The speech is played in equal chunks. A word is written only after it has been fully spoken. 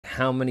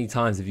how many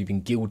times have you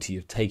been guilty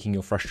of taking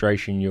your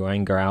frustration, your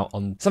anger out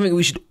on something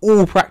we should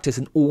all practice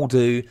and all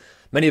do?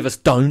 Many of us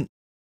don't.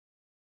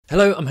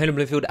 Hello, I'm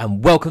Hayden.Bloomfield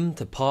and welcome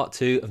to part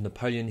 2 of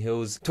Napoleon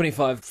Hill's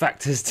 25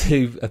 Factors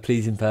to a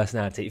Pleasing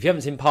Personality. If you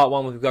haven't seen part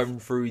 1, we've gone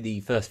through the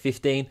first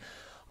 15.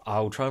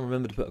 I'll try and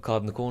remember to put a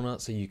card in the corner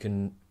so you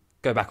can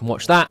go back and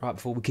watch that right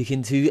before we kick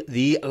into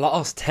the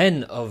last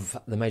 10 of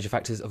the major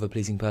factors of a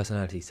pleasing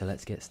personality. So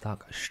let's get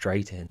stuck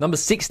straight in. Number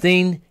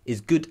 16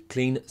 is good,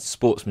 clean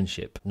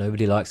sportsmanship.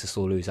 Nobody likes a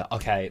sore loser.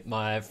 Okay,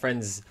 my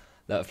friends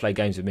that have played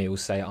games with me will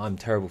say I'm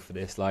terrible for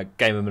this. Like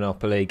game of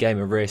Monopoly, game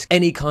of Risk,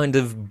 any kind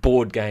of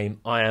board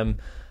game, I am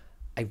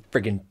a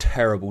friggin'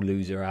 terrible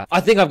loser at. I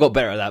think I've got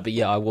better at that, but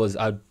yeah,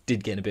 I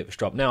did get in a bit of a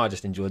strop. Now I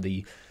just enjoy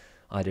the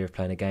idea of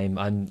playing a game.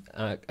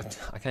 I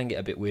can get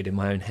a bit weird in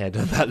my own head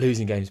about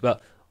losing games,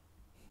 but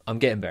I'm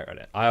getting better at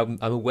it. I'm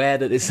aware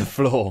that it's a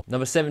flaw.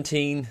 Number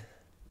 17,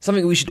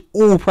 something we should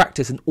all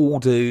practice and all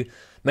do.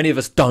 Many of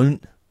us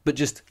don't, but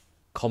just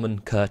common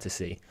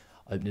courtesy.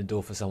 Opening the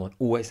door for someone,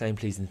 always saying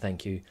please and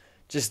thank you.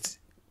 Just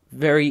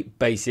very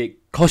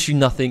basic, costs you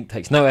nothing,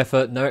 takes no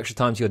effort, no extra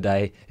time to your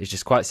day. It's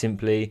just quite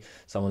simply,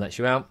 someone lets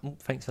you out,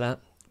 thanks for that,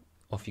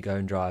 off you go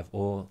and drive.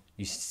 Or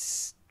you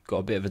got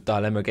a bit of a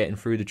dilemma getting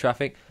through the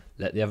traffic,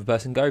 let the other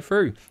person go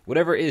through.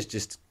 Whatever it is,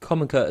 just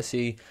common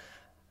courtesy.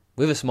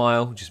 With a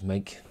smile, just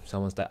make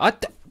someone's day.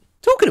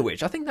 Talking of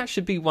which, I think that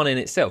should be one in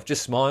itself.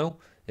 Just smile.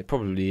 It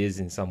probably is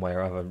in some way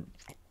or other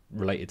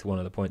related to one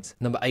of the points.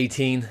 Number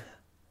 18,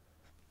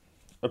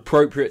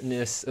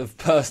 appropriateness of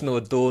personal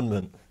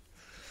adornment.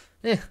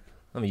 Yeah,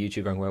 I'm a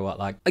YouTuber and wear what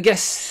I like. I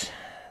guess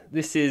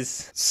this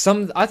is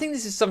I think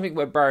this is something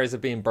where barriers are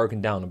being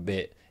broken down a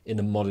bit in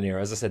the modern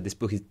era. As I said, this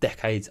book is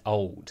decades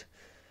old.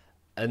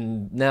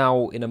 And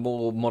now in a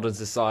more modern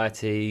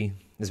society,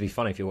 this would be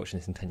funny if you're watching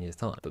this in 10 years'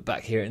 time, but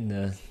back here in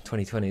the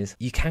 2020s,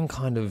 you can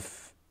kind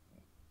of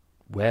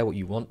wear what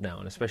you want now,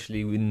 and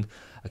especially in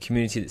a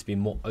community that's been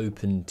more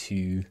open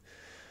to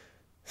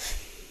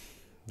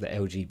the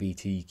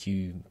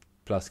LGBTQ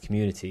plus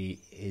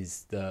community,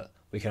 is that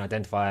we can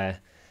identify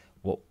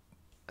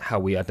how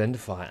we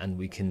identify and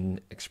we can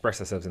express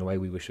ourselves in the way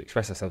we wish to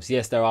express ourselves.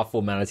 Yes, there are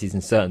formalities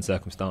in certain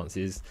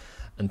circumstances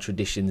and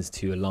traditions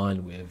to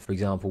align with. For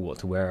example, what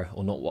to wear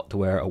or not what to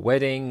wear at a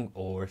wedding,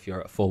 or if you're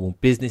at a formal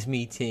business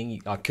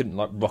meeting. I couldn't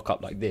rock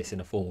up like this in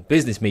a formal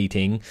business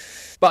meeting.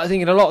 But I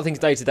think in a lot of things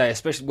day to day,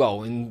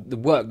 especially in the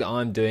work that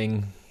I'm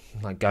doing,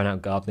 like going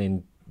out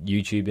gardening,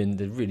 YouTubing,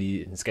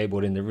 and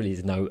skateboarding, there really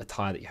is no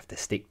attire that you have to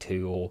stick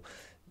to or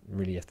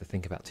really have to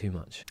think about too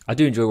much. I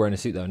do enjoy wearing a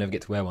suit though. I never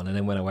get to wear one, and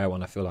then when I wear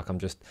one I feel like I'm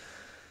just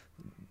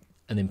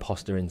an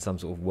imposter in some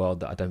sort of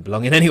world that I don't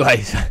belong in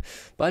anyways.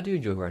 But I do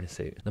enjoy wearing a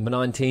suit. Number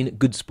 19,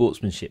 good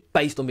sportsmanship,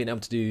 based on being able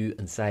to do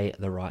and say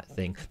the right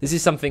thing. This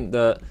is something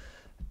that,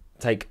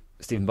 take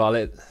Stephen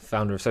Bartlett,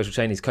 founder of Social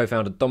Chain, his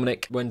co-founder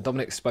Dominic. When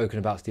Dominic's spoken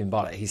about Stephen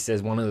Bartlett, he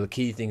says one of the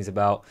key things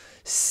about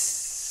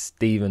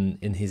Stephen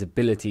in his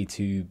ability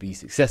to be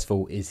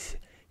successful is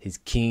his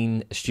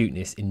keen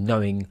astuteness in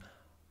knowing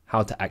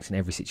how to act in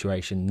every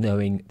situation,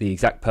 knowing the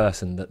exact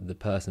person that the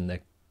person they're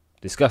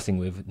discussing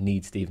with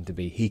needs Stephen to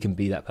be. He can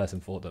be that person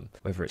for them.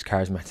 Whether it's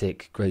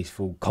charismatic,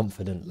 graceful,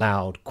 confident,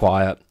 loud,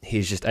 quiet,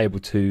 he's just able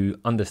to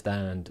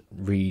understand,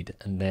 read,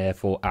 and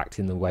therefore act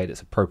in the way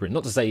that's appropriate.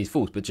 Not to say he's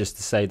false, but just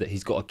to say that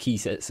he's got a key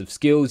sets of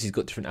skills, he's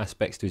got different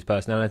aspects to his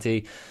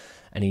personality,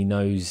 and he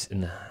knows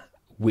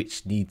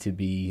which need to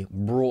be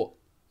brought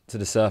to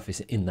the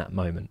surface in that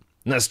moment.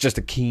 And that's just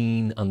a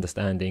keen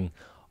understanding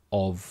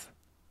of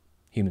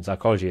human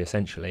psychology,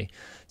 essentially.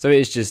 So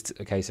it's just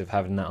a case of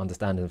having that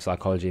understanding of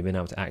psychology and being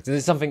able to act. And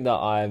it's something that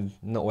I've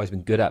not always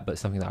been good at, but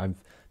something that I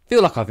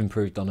feel like I've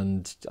improved on.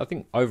 And I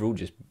think overall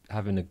just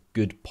having a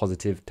good,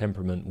 positive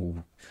temperament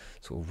will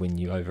sort of win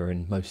you over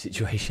in most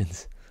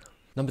situations.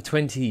 Number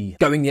 20,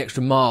 going the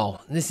extra mile.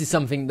 And this is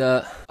something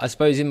that I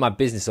suppose in my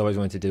business I always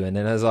wanted to do. And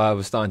then as I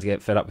was starting to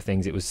get fed up with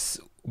things, it was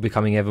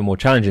becoming ever more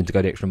challenging to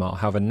go the extra mile.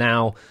 However,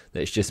 now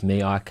that it's just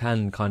me, I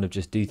can kind of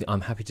just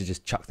I'm happy to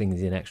just chuck things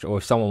in extra, or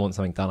if someone wants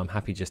something done, I'm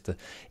happy just to,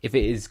 if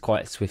it is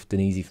quite swift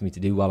and easy for me to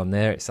do while I'm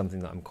there, it's something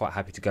that I'm quite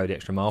happy to go the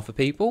extra mile for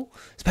people,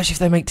 especially if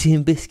they make tea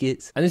and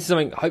biscuits. And this is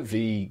something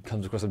hopefully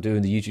comes across I'm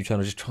doing the YouTube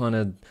channel, just trying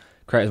to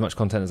create as much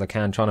content as I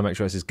can, trying to make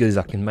sure it's as good as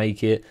I can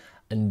make it,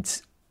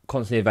 and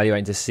constantly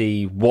evaluating to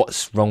see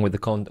what's wrong with the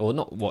content, or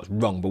not what's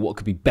wrong, but what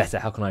could be better,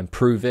 how can I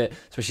improve it,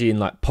 especially in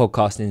like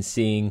podcasting,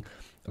 seeing,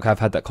 okay, I've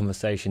had that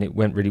conversation, it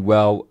went really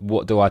well,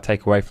 what do I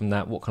take away from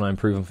that, what can I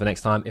improve on for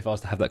next time? If I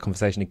was to have that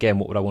conversation again,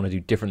 what would I want to do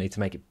differently to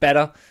make it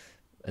better?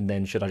 And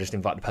then should I just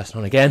invite the person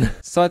on again?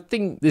 So I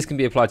think this can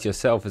be applied to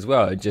yourself as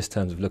well, in just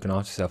terms of looking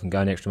after yourself and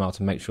going the extra mile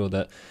to make sure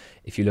that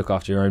if you look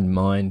after your own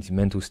mind, your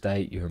mental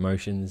state, your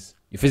emotions,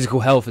 your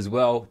physical health as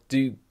well,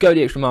 do go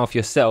the extra mile for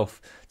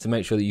yourself to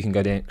make sure that you can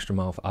go the extra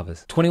mile for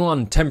others.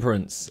 21,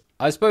 temperance.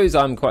 I suppose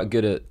I'm quite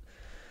good at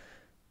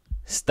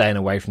staying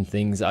away from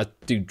things. I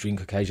do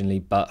drink occasionally,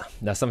 but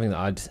that's something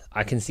that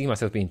I can see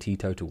myself being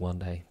teetotal one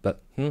day.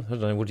 But I don't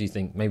know, what do you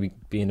think? Maybe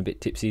being a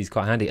bit tipsy is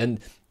quite handy. And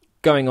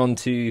going on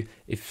to,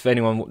 if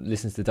anyone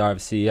listens to the Diary of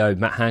a CEO,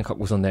 Matt Hancock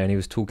was on there and he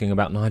was talking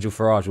about Nigel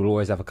Farage will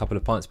always have a couple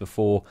of pints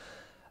before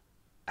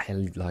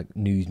a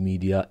news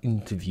media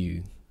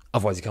interview.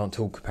 Otherwise he can't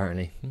talk,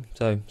 apparently.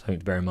 So, something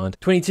to bear in mind.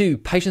 22,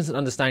 patience and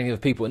understanding of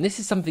people. And this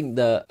is something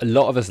that a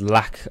lot of us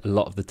lack a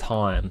lot of the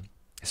time,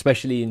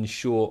 especially in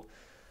short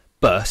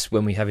bursts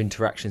when we have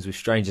interactions with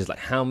strangers. Like,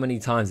 how many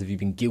times have you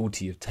been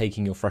guilty of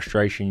taking your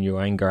frustration, your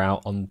anger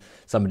out on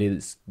somebody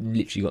that's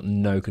literally got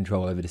no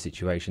control over the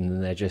situation,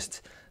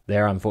 and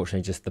they're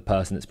unfortunately just the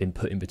person that's been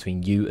put in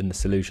between you and the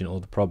solution or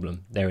the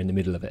problem. They're in the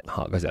middle of it.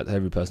 Heart goes out to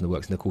every person that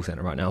works in the call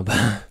centre right now.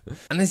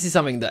 And this is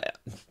something that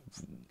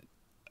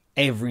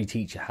every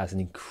teacher has an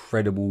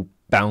incredible,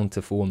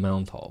 bountiful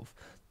amount of,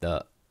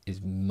 that is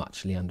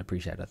muchly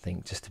underappreciated, I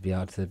think, just to be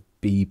able to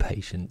be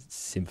patient,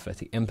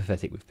 sympathetic,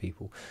 empathetic with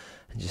people,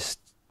 and just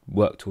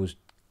work towards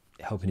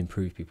helping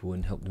improve people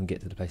and help them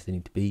get to the place they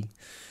need to be.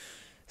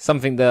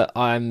 Something that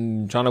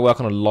I'm trying to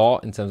work on a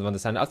lot in terms of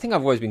understanding. I think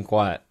I've always been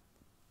quite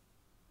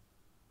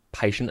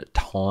patient at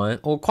times,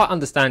 or quite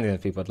understanding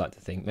of people, I'd like to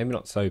think. Maybe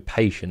not so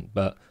patient,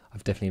 but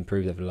I've definitely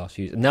improved over the last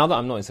few years. Now that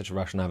I'm not in such a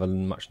rush and I have a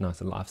much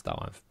nicer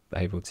lifestyle, I've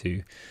been able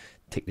to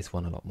tick this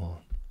one a lot more.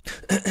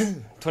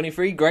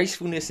 23,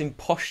 gracefulness in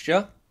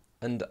posture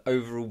and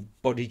overall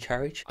body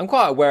carriage. I'm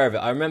quite aware of it.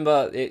 I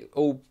remember it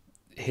all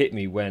hit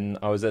me when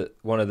I was at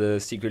one of the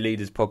Secret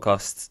Leaders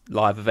podcast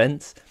live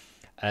events,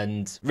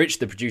 and Rich,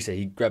 the producer,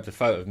 he grabbed a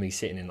photo of me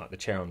sitting in the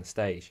chair on the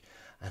stage,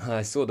 and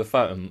I saw the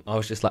photo and I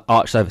was just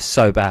arched over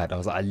so bad. I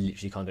was like, I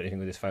literally can't do anything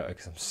with this photo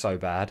because I'm so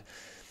bad.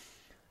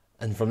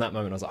 And from that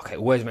moment I was like, okay,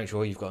 always make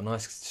sure you've got a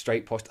nice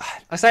straight posture.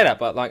 I say that,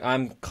 but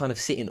I'm kind of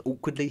sitting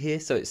awkwardly here,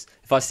 so it's,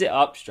 if I sit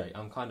up straight,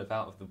 I'm kind of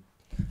out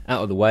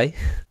of the way.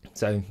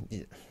 So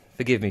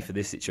forgive me for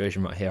this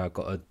situation right here. I've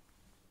got to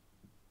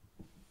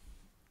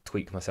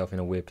tweak myself in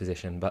a weird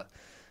position, but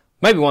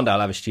maybe one day I'll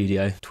have a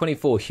studio.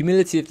 24,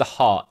 humility of the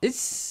heart. I'd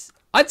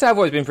say I've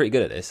always been pretty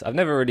good at this. I've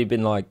never really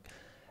been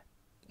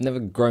never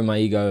grown my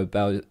ego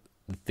about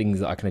the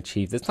things that I can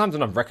achieve. There's times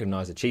when I've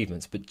recognised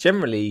achievements, but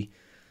generally,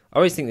 I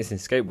always think this in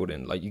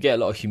skateboarding, you get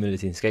a lot of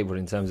humility in skateboarding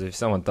in terms of if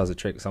someone does a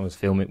trick, someone's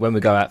filming. When we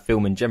go out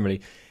filming,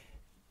 generally,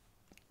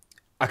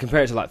 I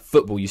compare it to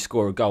football. You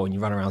score a goal and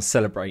you run around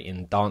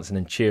celebrating, dancing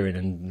and cheering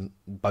and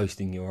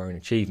boasting your own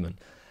achievement.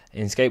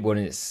 In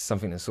skateboarding, it's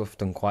something that's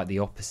often quite the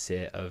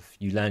opposite of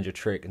you land your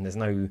trick and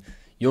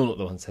you're not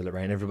the one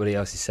celebrating, everybody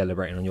else is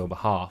celebrating on your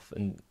behalf.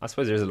 And I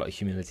suppose there is a lot of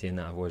humility in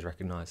that I've always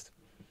recognised.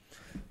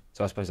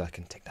 So I suppose I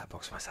can tick that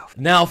box myself.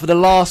 Now for the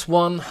last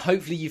one,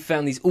 hopefully you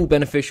found these all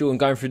beneficial, and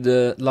going through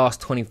the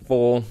last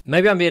 24.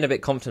 Maybe I'm being a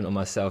bit confident on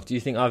myself. Do you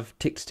think I've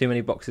ticked too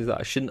many boxes that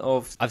I shouldn't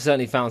have? I've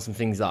certainly found some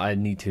things that I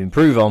need to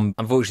improve on.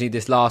 Unfortunately,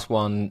 this last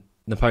one,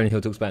 Napoleon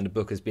Hill talks about in the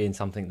book as being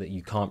something that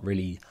you can't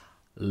really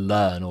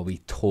learn or be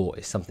taught.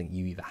 It's something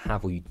you either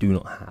have or you do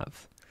not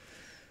have.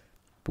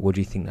 But what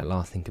do you think that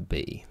last thing could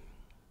be?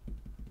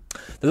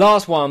 The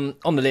last one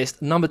on the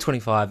list, number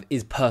 25,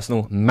 is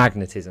personal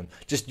magnetism.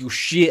 Just your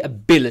sheer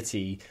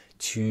ability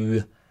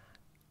to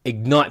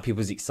ignite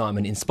people's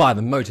excitement, inspire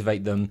them,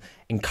 motivate them,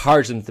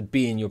 encourage them to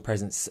be in your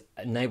presence,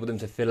 enable them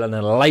to feel an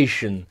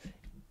elation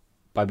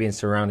by being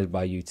surrounded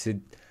by you, to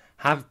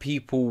have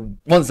people,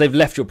 once they've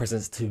left your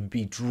presence, to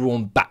be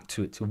drawn back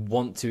to it, to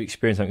want to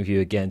experience something with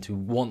you again, to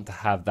want to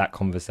have that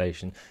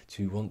conversation,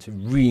 to want to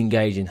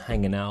re-engage in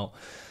hanging out,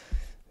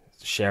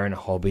 sharing a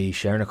hobby,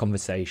 sharing a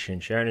conversation,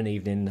 sharing an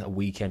evening, a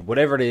weekend,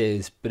 whatever it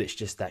is, but it's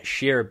just that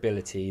sheer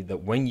ability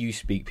that when you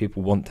speak,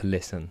 people want to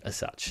listen as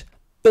such.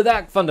 But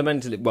that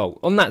fundamentally,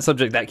 on that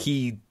subject, that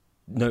key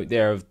note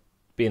there of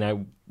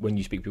being when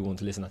you speak, people want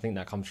to listen, I think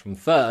that comes from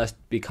first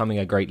becoming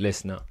a great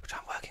listener, which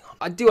I'm working on.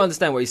 I do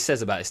understand what he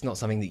says about it's not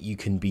something that you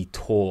can be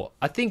taught.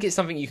 I think it's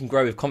something you can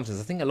grow with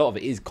confidence. I think a lot of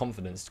it is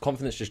confidence.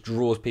 Confidence just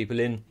draws people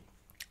in.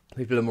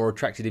 People are more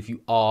attracted if you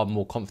are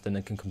more confident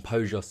and can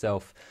compose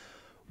yourself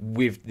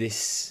with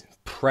this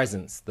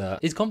presence that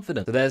is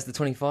confident. So there's the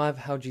 25.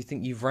 How do you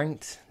think you've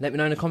ranked? Let me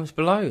know in the comments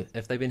below.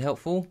 If they've been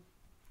helpful,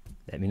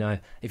 let me know.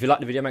 If you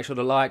like the video, make sure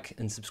to like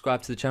and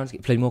subscribe to the channel to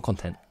get plenty more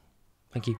content.